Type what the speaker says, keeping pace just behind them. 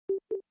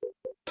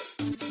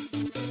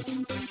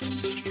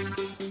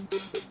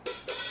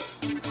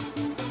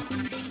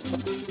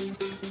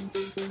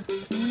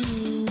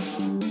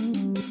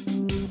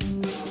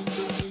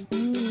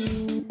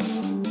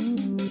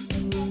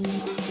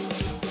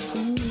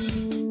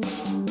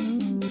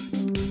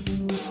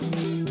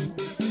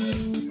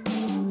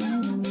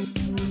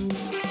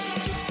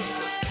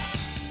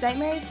St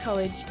Mary's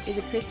College is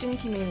a Christian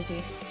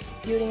community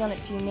building on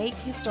its unique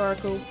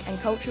historical and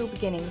cultural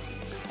beginnings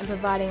and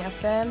providing a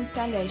firm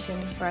foundation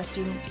for our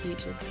students'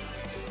 futures.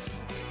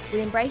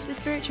 We embrace the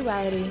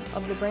spirituality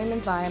of the Broome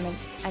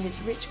environment and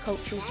its rich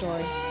cultural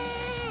story.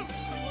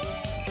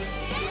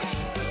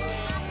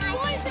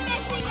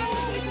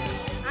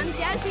 I'm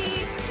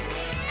Josie.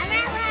 I'm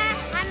Ella.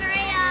 I'm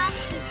Maria.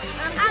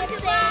 I'm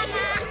Savannah.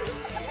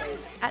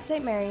 At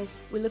St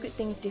Mary's, we look at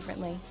things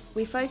differently.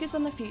 We focus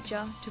on the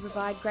future to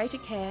provide greater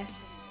care,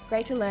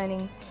 greater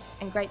learning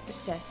and great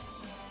success,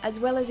 as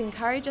well as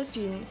encourage our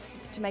students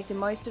to make the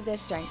most of their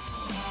strengths.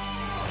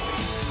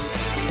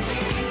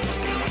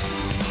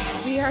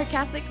 We are a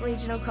Catholic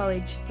regional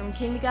college from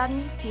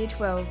kindergarten to year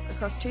 12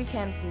 across 2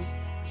 campuses,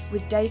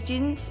 with day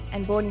students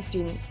and boarding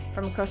students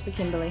from across the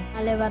Kimberley.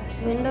 I live at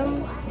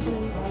Wyndham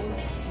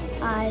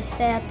and I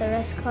stay at the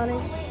Rest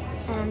College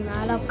and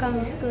I love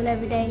coming to school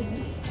every day.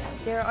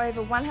 There are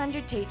over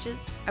 100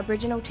 teachers,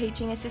 Aboriginal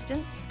teaching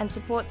assistants and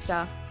support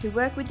staff who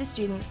work with the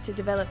students to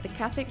develop the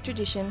Catholic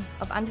tradition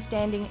of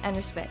understanding and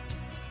respect.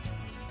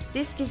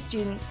 This gives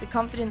students the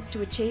confidence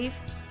to achieve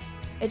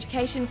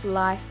education for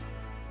life,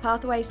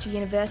 pathways to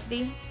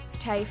university,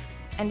 TAFE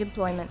and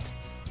employment,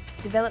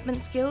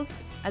 development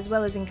skills, as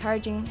well as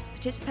encouraging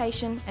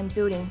participation and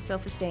building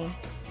self-esteem.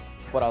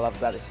 What I love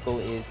about this school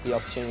is the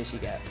opportunities you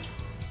get.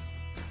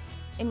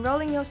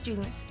 Enrolling your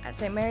students at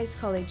St Mary's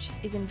College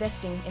is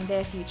investing in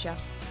their future.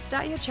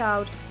 Start your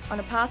child on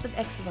a path of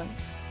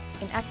excellence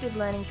in active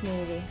learning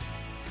community.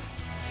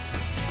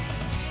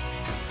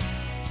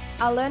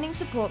 Our learning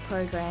support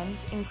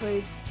programs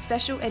include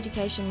Special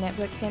Education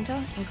Network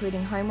Centre,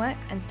 including homework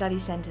and study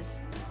centres,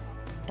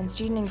 and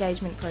student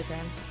engagement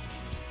programs.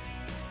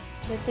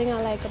 The thing I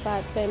like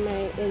about St.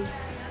 Mary is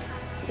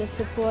the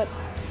support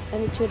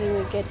and the children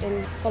we get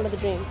in Follow the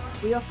Dream.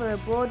 We offer a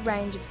broad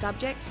range of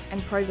subjects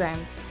and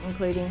programs,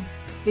 including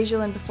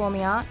Visual and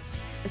Performing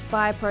Arts,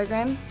 Aspire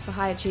programs for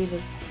high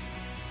achievers,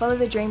 Follow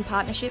the Dream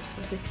Partnerships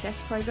for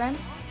Success program,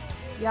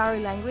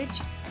 Yaru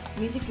language,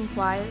 music and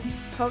choirs,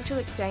 cultural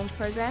exchange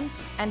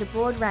programs, and a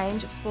broad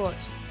range of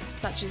sports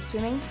such as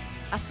swimming,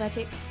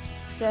 athletics,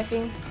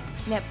 surfing,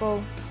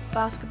 netball,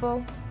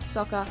 basketball,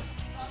 soccer,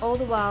 all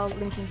the while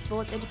linking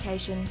sports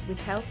education with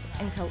health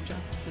and culture.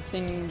 The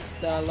things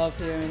that I love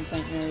here in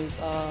St Mary's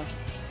are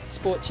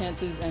sport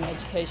chances and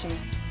education.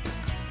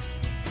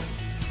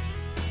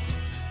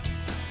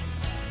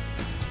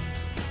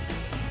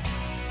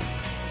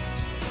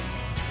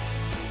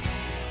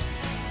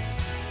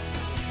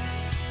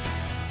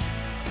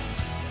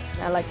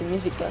 I like the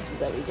music classes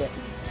that we get.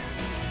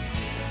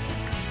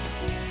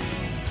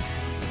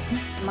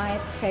 My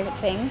favourite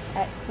thing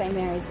at St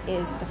Mary's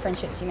is the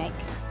friendships you make.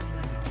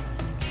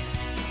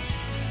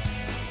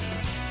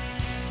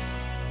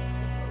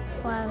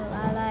 Well,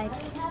 I like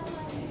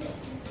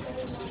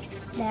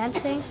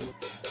dancing.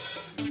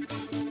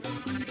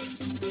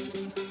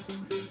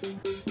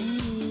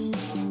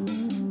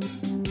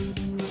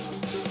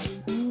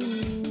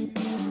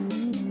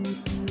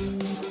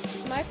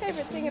 My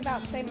favourite thing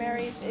about St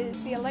Mary's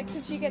is the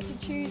electives you get to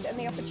choose and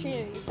the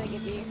opportunities they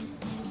give you.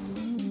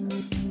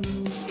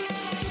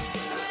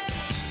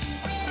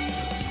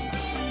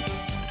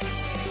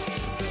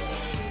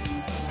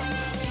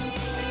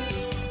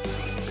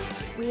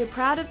 We are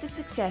proud of the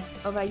success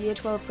of our Year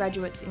 12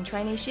 graduates in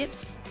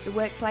traineeships, the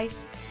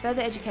workplace,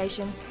 further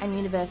education and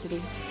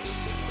university.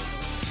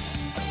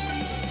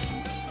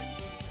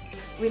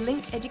 We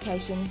link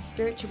education,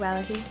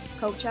 spirituality,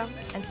 culture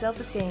and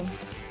self-esteem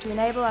to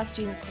enable our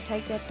students to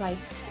take their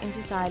place in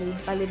society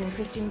by living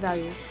Christian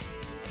values.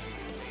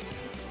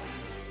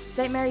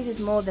 St Mary's is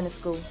more than a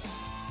school.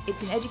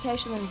 It's an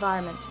educational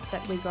environment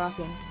that we grow up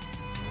in.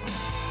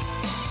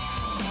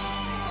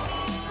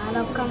 I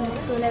love coming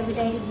to school every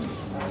day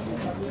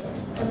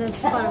because it's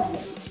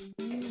fun.